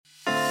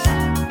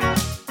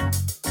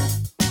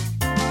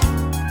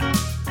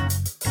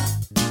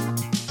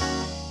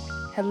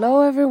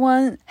Hello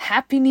everyone,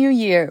 Happy New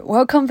Year!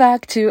 Welcome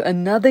back to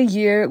another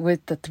year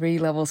with the 3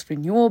 Levels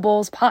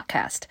Renewables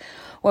podcast,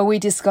 where we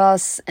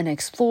discuss and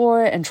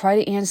explore and try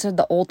to answer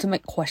the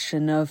ultimate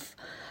question of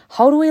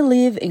how do we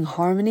live in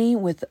harmony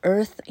with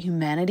Earth,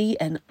 humanity,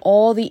 and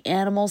all the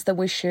animals that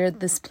we share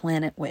this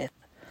planet with.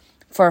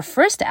 For our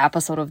first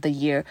episode of the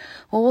year,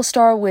 we will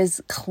start with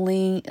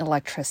clean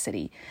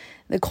electricity.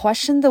 The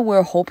question that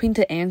we're hoping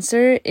to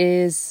answer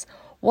is,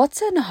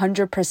 what's an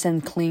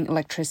 100% clean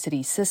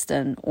electricity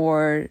system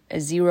or a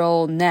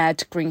zero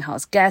net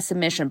greenhouse gas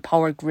emission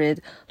power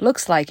grid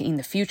looks like in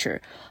the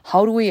future?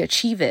 How do we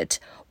achieve it?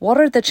 What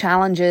are the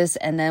challenges?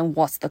 And then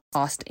what's the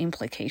cost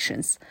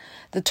implications?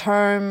 The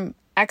term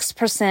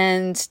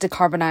X%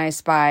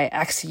 decarbonized by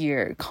X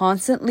year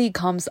constantly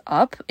comes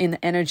up in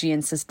the energy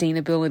and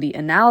sustainability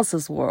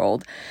analysis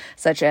world,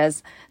 such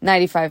as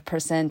 95%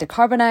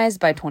 decarbonized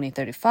by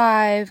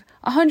 2035,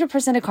 100%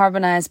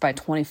 decarbonized by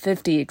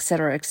 2050,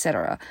 etc.,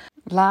 etc.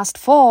 Last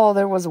fall,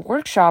 there was a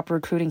workshop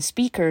recruiting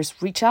speakers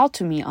reach out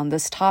to me on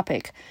this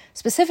topic.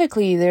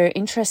 Specifically, they're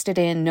interested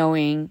in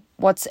knowing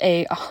what's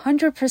a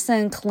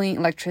 100% clean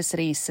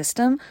electricity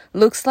system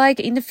looks like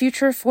in the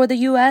future for the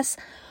US.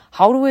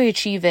 How do we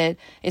achieve it,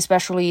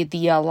 especially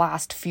the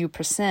last few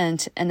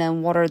percent, and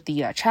then what are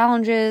the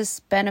challenges,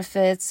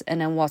 benefits, and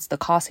then what's the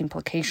cost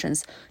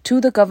implications to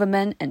the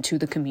government and to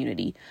the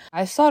community?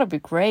 I thought it'd be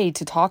great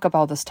to talk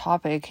about this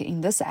topic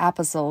in this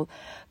episode,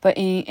 but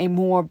in a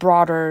more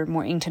broader,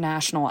 more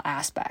international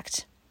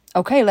aspect.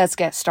 Okay, let's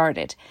get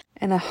started.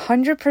 An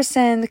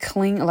 100%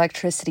 clean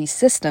electricity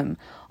system,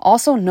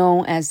 also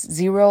known as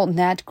zero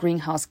net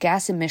greenhouse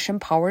gas emission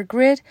power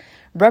grid,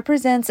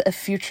 represents a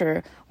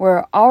future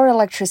where our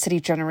electricity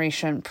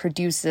generation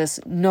produces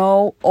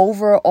no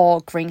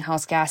overall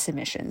greenhouse gas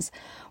emissions.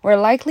 We're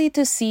likely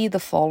to see the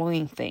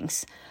following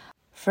things.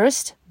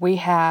 First, we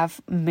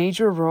have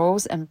major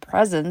roles and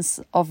presence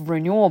of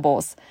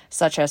renewables,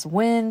 such as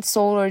wind,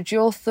 solar,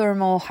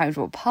 geothermal,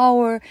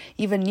 hydropower,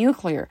 even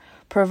nuclear,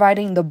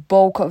 providing the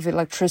bulk of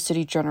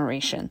electricity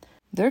generation.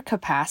 Their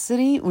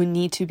capacity would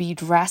need to be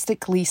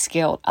drastically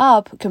scaled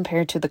up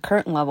compared to the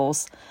current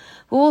levels.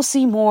 We will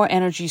see more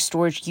energy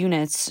storage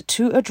units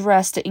to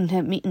address the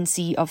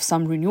intermittency of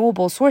some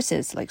renewable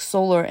sources like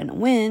solar and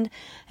wind,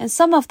 and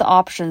some of the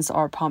options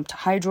are pumped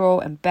hydro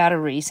and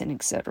batteries and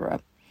etc.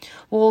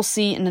 We will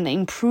see an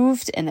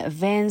improved and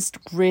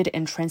advanced grid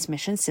and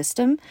transmission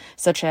system,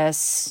 such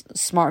as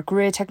smart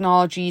grid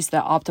technologies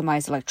that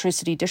optimize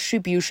electricity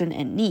distribution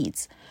and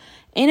needs.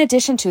 In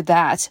addition to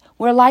that,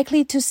 we're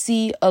likely to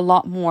see a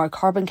lot more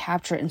carbon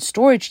capture and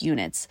storage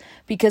units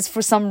because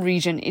for some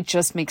reason it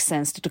just makes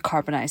sense to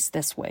decarbonize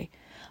this way.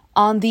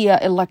 On the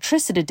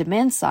electricity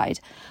demand side,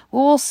 we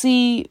will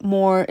see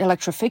more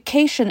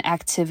electrification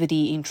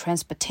activity in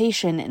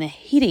transportation and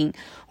heating,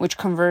 which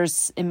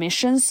converts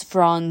emissions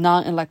from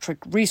non-electric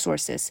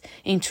resources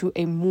into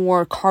a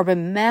more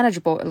carbon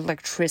manageable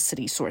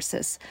electricity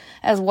sources,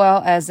 as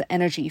well as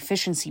energy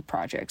efficiency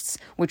projects,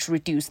 which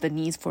reduce the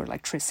needs for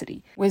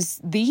electricity. With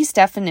these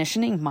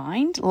definitions in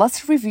mind,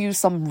 let's review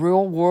some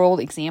real-world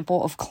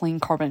example of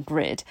clean carbon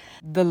grid.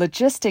 The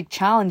logistic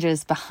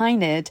challenges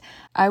behind it,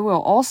 I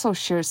will also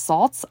share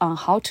thoughts on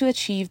how to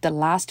achieve the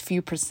last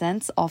few percent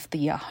of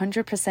the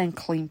 100%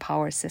 clean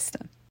power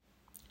system.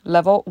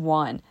 Level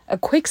 1. A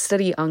quick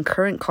study on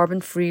current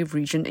carbon-free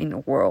region in the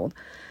world.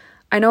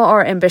 I know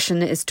our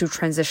ambition is to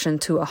transition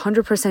to a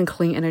 100%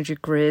 clean energy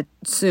grid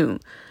soon.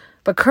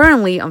 But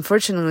currently,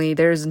 unfortunately,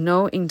 there is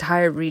no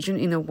entire region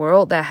in the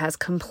world that has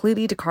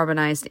completely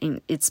decarbonized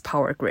in its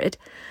power grid,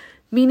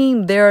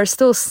 meaning there are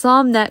still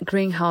some net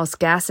greenhouse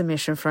gas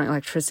emission from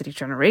electricity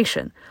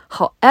generation.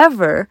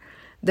 However,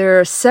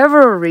 there are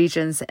several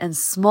regions and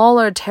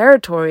smaller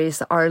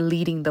territories are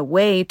leading the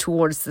way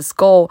towards this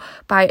goal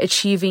by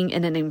achieving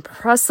an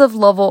impressive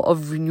level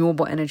of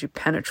renewable energy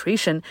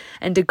penetration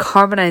and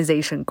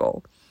decarbonization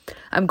goal.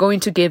 I'm going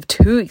to give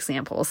 2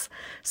 examples.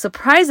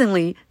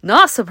 Surprisingly,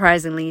 not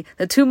surprisingly,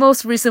 the 2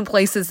 most recent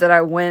places that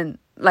I went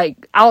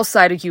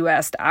outside of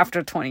US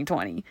after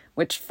 2020,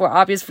 which for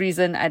obvious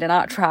reason, I did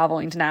not travel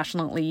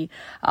internationally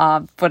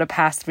for the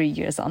past 3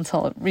 years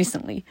until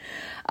recently.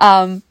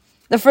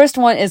 The first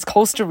one is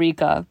Costa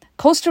Rica.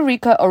 Costa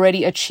Rica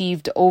already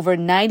achieved over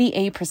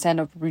 98%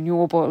 of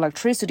renewable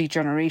electricity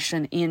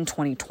generation in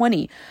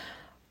 2020,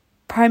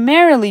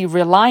 primarily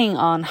relying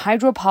on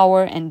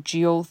hydropower and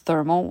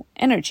geothermal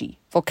energy,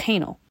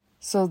 volcano.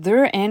 So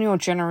their annual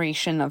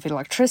generation of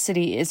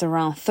electricity is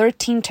around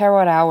 13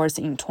 terawatt hours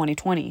in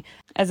 2020.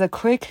 As a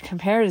quick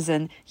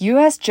comparison,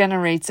 US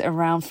generates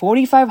around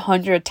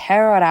 4,500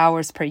 terawatt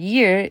hours per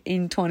year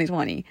in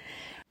 2020.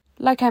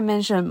 Like I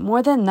mentioned,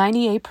 more than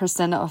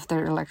 98% of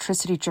their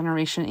electricity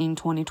generation in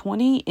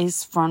 2020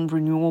 is from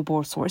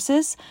renewable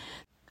sources.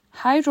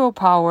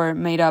 Hydropower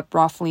made up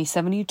roughly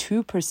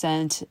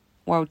 72%,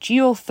 while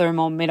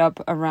geothermal made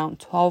up around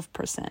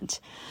 12%.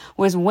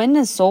 With wind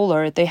and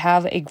solar, they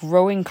have a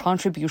growing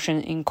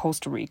contribution in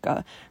Costa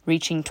Rica,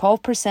 reaching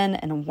 12%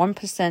 and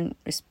 1%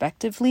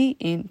 respectively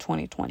in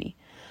 2020.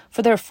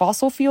 For their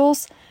fossil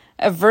fuels,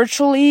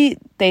 virtually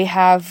they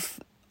have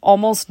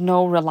almost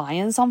no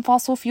reliance on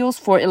fossil fuels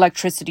for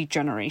electricity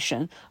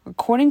generation.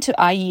 According to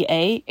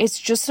IEA, it's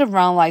just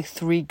around like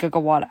 3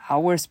 gigawatt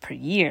hours per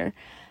year.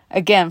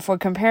 Again, for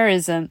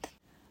comparison,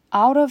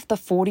 out of the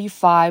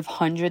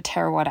 4,500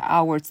 terawatt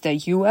hours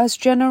that US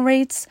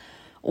generates,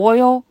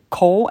 oil,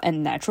 coal,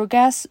 and natural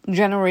gas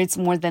generates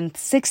more than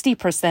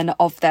 60%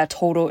 of that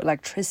total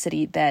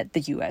electricity that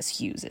the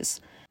US uses.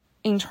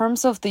 In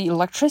terms of the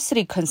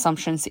electricity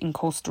consumptions in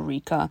Costa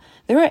Rica,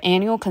 their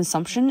annual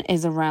consumption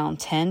is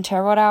around 10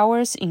 terawatt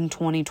hours in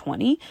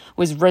 2020,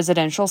 with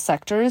residential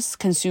sectors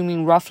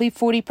consuming roughly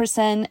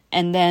 40%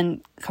 and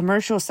then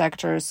commercial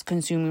sectors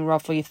consuming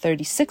roughly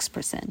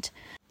 36%.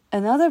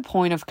 Another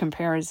point of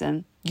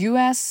comparison,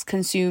 US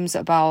consumes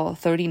about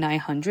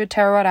 3,900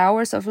 terawatt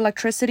hours of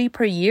electricity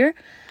per year,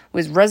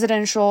 with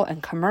residential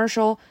and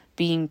commercial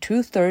being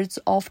 2/3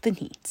 of the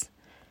needs.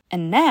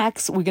 And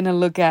next, we're going to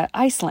look at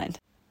Iceland.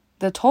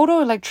 The total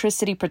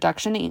electricity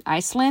production in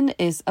Iceland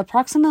is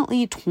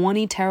approximately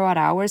 20 terawatt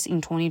hours in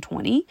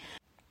 2020,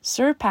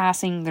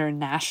 surpassing their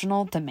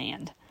national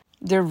demand.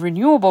 Their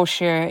renewable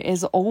share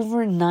is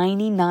over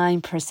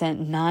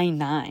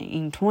 99.99%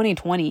 in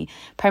 2020,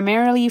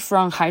 primarily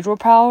from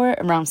hydropower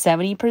around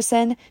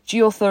 70%,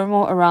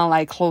 geothermal around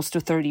like close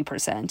to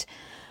 30%.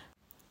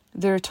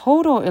 Their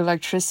total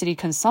electricity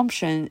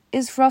consumption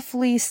is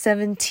roughly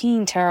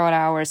 17 terawatt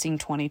hours in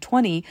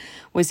 2020,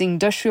 with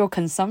industrial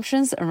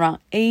consumptions around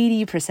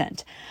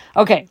 80%.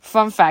 Okay,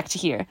 fun fact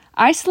here.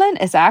 Iceland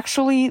is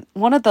actually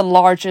one of the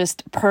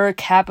largest per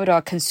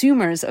capita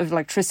consumers of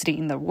electricity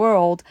in the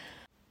world.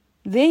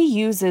 They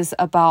uses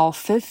about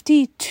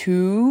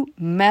 52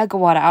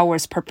 megawatt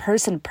hours per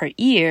person per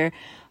year,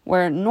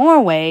 where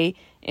Norway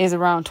is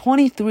around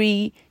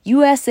 23,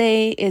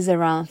 USA is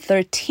around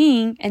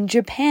 13, and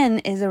Japan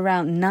is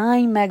around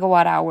 9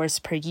 megawatt hours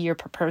per year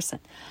per person.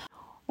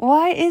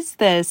 Why is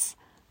this?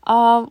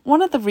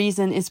 One of the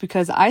reasons is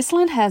because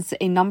Iceland has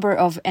a number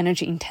of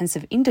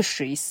energy-intensive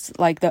industries,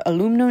 like the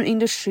aluminum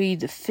industry,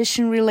 the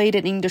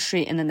fishing-related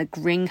industry, and then the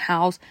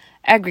greenhouse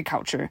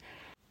agriculture.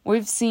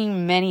 We've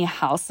seen many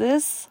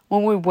houses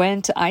when we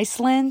went to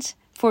Iceland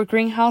for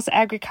greenhouse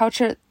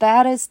agriculture.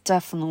 That is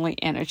definitely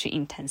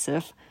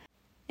energy-intensive.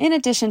 In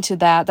addition to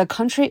that, the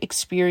country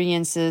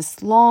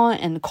experiences long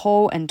and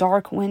cold and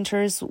dark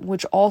winters,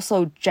 which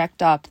also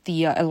jacked up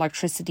the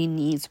electricity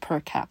needs per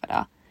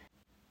capita.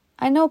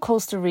 I know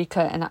Costa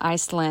Rica and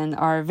Iceland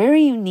are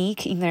very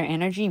unique in their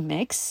energy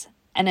mix,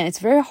 and it's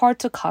very hard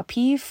to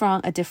copy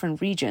from a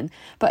different region,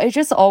 but it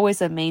just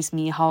always amazes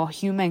me how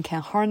humans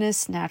can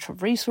harness natural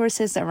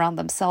resources around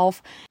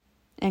themselves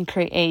and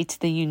create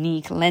the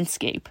unique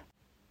landscape.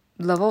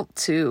 Level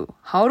 2.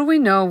 How do we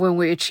know when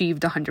we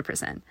achieved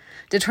 100%?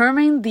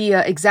 Determining the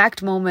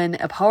exact moment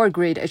a power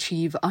grid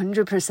achieves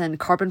 100%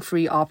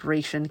 carbon-free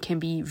operation can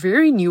be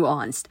very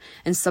nuanced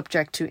and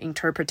subject to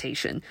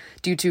interpretation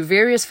due to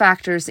various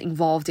factors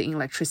involved in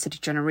electricity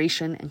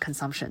generation and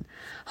consumption.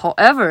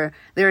 However,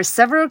 there are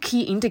several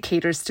key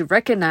indicators to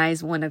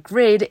recognize when a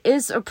grid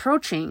is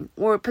approaching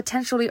or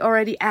potentially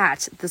already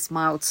at this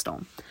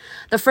milestone.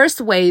 The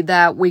first way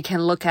that we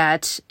can look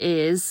at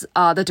is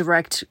the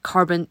direct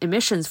carbon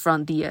emissions from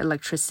the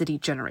electricity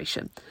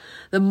generation.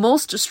 The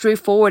most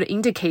straightforward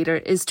indicator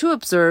is to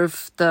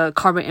observe the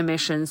carbon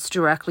emissions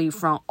directly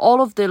from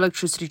all of the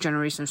electricity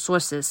generation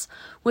sources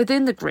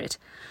within the grid.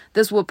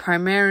 This will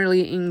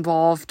primarily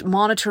involve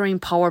monitoring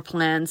power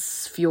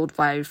plants fueled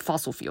by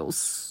fossil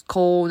fuels,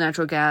 coal,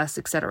 natural gas,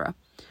 etc.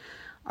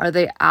 Are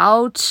they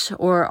out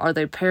or are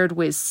they paired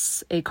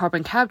with a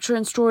carbon capture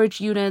and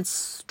storage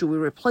units? Do we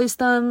replace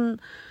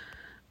them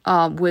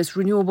with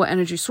renewable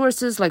energy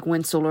sources like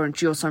wind, solar, and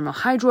geothermal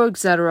hydro,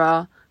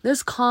 etc.?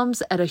 This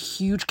comes at a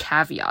huge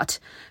caveat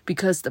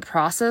because the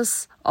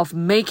process of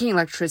making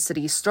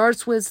electricity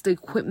starts with the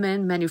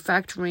equipment,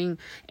 manufacturing,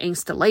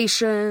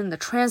 installation, the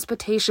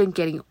transportation,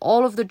 getting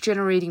all of the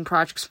generating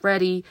projects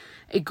ready.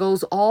 It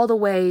goes all the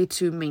way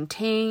to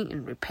maintain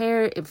and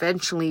repair,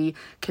 eventually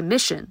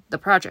commission the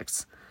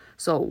projects.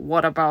 So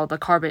what about the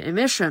carbon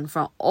emission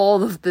from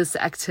all of this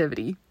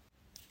activity?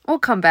 We'll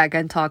come back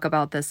and talk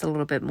about this a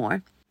little bit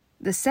more.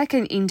 The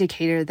second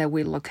indicator that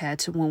we look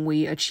at when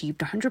we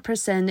achieved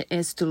 100%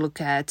 is to look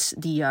at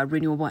the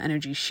renewable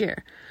energy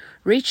share.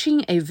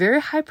 Reaching a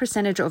very high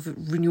percentage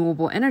of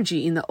renewable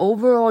energy in the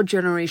overall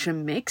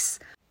generation mix,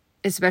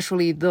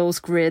 especially those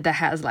grid that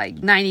has like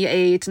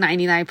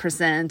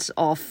 98-99%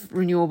 of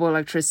renewable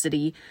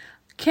electricity,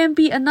 can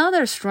be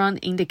another strong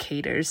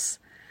indicators.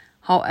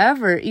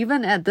 However,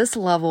 even at this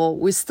level,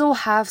 we still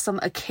have some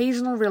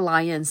occasional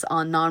reliance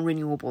on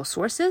non-renewable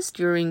sources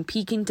during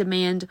peaking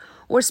demand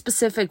or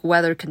specific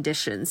weather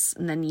conditions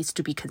that needs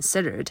to be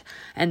considered.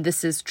 And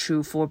this is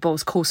true for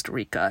both Costa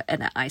Rica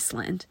and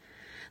Iceland.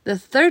 The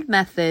third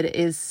method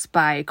is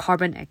by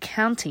carbon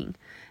accounting.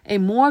 A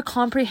more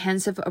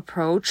comprehensive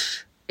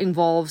approach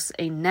involves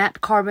a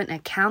net carbon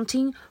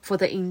accounting for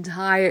the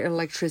entire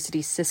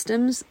electricity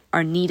systems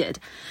are needed.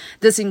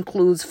 This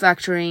includes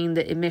factoring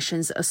the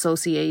emissions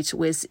associated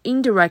with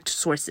indirect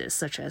sources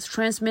such as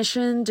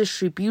transmission,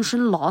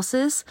 distribution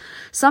losses.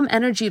 Some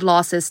energy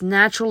losses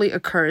naturally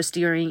occurs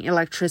during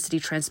electricity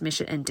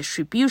transmission and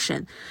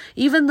distribution.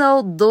 Even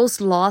though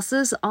those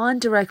losses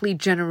aren't directly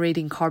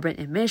generating carbon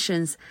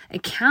emissions,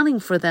 accounting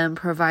for them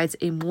provides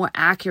a more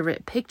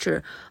accurate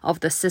picture of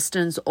the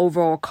system's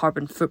overall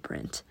carbon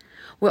footprint.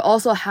 We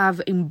also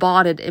have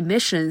embodied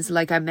emissions,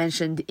 like I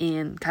mentioned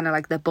in kind of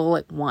like the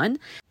bullet 1.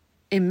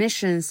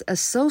 Emissions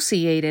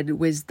associated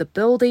with the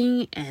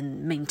building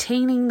and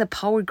maintaining the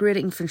power grid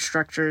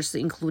infrastructures,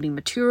 including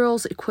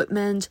materials,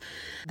 equipment,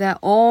 that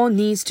all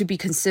needs to be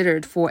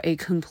considered for a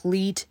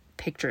complete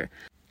picture.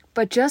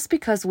 But just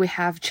because we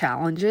have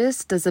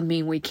challenges doesn't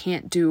mean we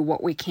can't do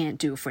what we can't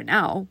do for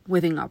now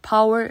within our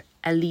power,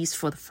 at least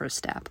for the first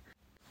step.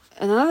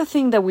 Another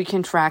thing that we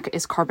can track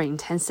is carbon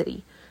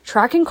intensity.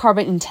 Tracking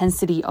carbon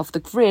intensity of the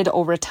grid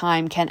over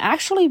time can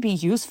actually be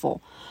useful.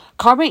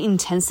 Carbon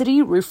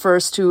intensity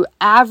refers to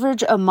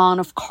average amount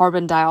of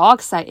carbon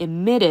dioxide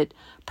emitted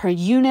per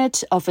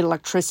unit of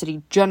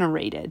electricity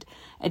generated.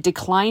 A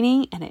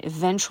declining and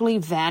eventually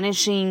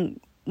vanishing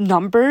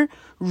number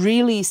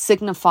really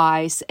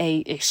signifies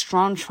a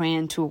strong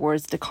trend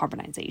towards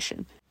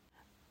decarbonization.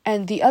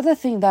 And the other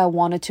thing that I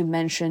wanted to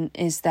mention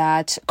is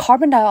that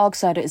carbon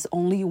dioxide is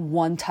only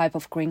one type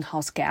of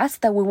greenhouse gas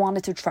that we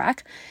wanted to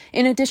track.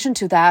 In addition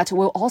to that,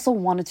 we also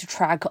wanted to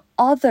track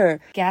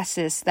other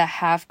gases that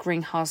have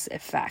greenhouse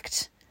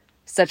effect,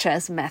 such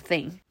as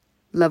methane.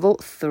 Level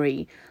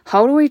 3.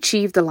 How do we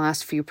achieve the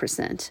last few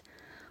percent?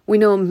 We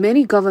know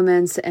many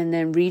governments and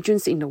then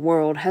regions in the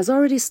world has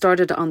already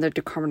started on their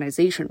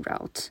decarbonization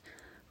route.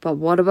 But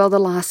what about the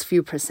last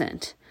few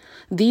percent?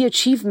 The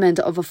achievement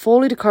of a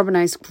fully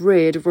decarbonized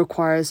grid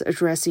requires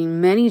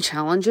addressing many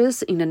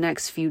challenges in the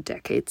next few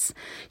decades.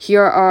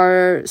 Here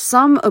are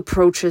some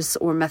approaches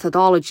or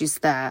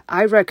methodologies that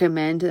I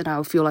recommend and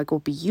I feel like will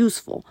be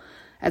useful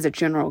as a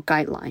general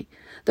guideline.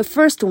 The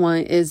first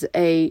one is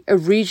a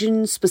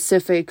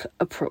region-specific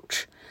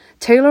approach.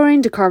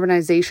 Tailoring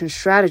decarbonization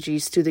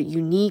strategies to the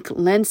unique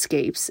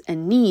landscapes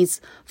and needs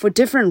for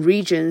different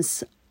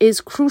regions is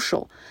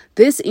crucial.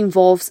 This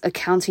involves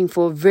accounting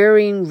for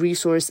varying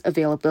resource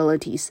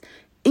availabilities,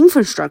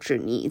 infrastructure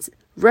needs,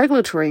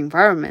 regulatory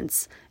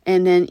environments,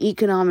 and then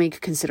economic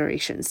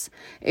considerations.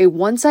 A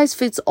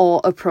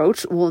one-size-fits-all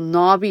approach will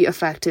not be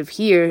effective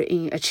here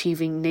in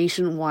achieving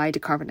nationwide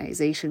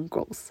decarbonization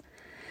goals.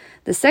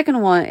 The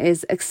second one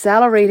is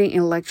accelerating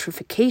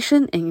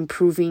electrification and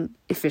improving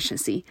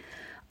efficiency.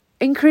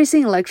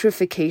 Increasing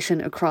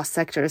electrification across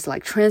sectors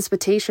like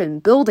transportation,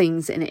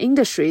 buildings, and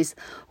industries,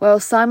 while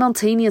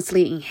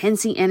simultaneously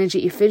enhancing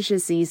energy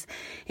efficiencies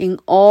in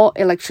all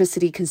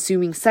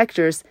electricity-consuming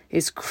sectors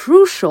is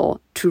crucial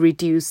to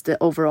reduce the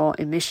overall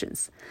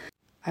emissions.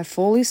 I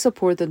fully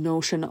support the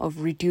notion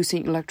of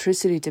reducing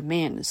electricity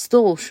demand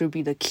still should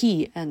be the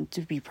key and to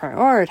be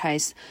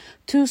prioritized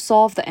to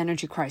solve the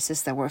energy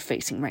crisis that we're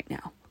facing right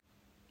now.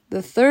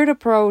 The third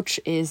approach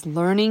is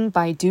learning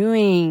by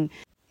doing.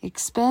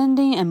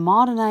 Expanding and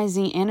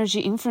modernizing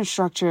energy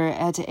infrastructure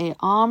at an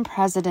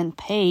unprecedented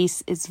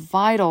pace is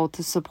vital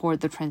to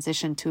support the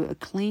transition to a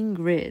clean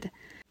grid.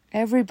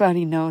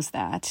 Everybody knows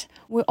that.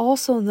 We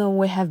also know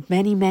we have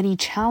many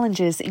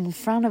challenges in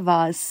front of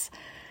us,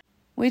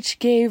 which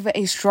gave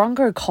a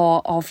stronger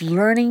call of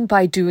learning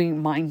by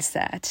doing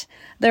mindset.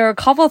 There are a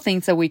couple of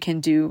things that we can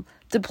do.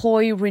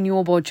 Deploy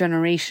renewable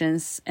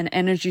generations and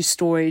energy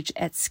storage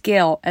at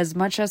scale as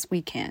much as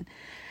we can.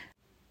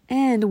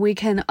 And we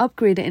can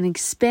upgrade and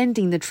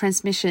expanding the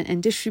transmission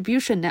and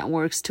distribution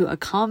networks to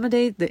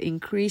accommodate the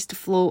increased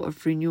flow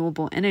of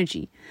renewable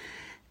energy.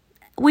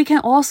 We can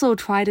also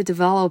try to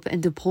develop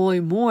and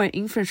deploy more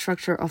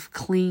infrastructure of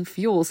clean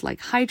fuels like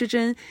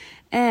hydrogen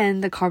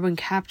and the carbon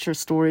capture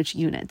storage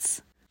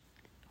units.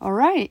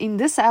 Alright, in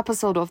this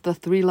episode of the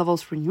 3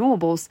 Levels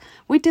Renewables,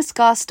 we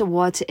discussed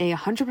what a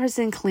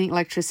 100% clean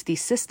electricity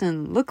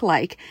system look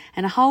like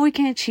and how we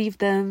can achieve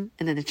them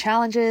and then the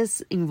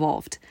challenges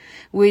involved.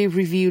 We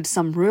reviewed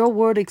some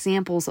real-world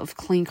examples of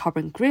clean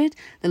carbon grid,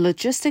 the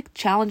logistic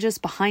challenges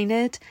behind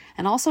it,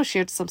 and also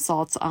shared some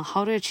thoughts on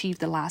how to achieve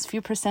the last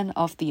few percent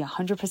of the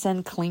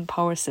 100% clean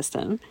power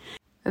system.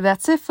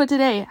 That's it for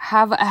today.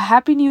 Have a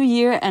happy new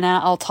year and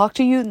I'll talk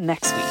to you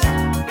next week.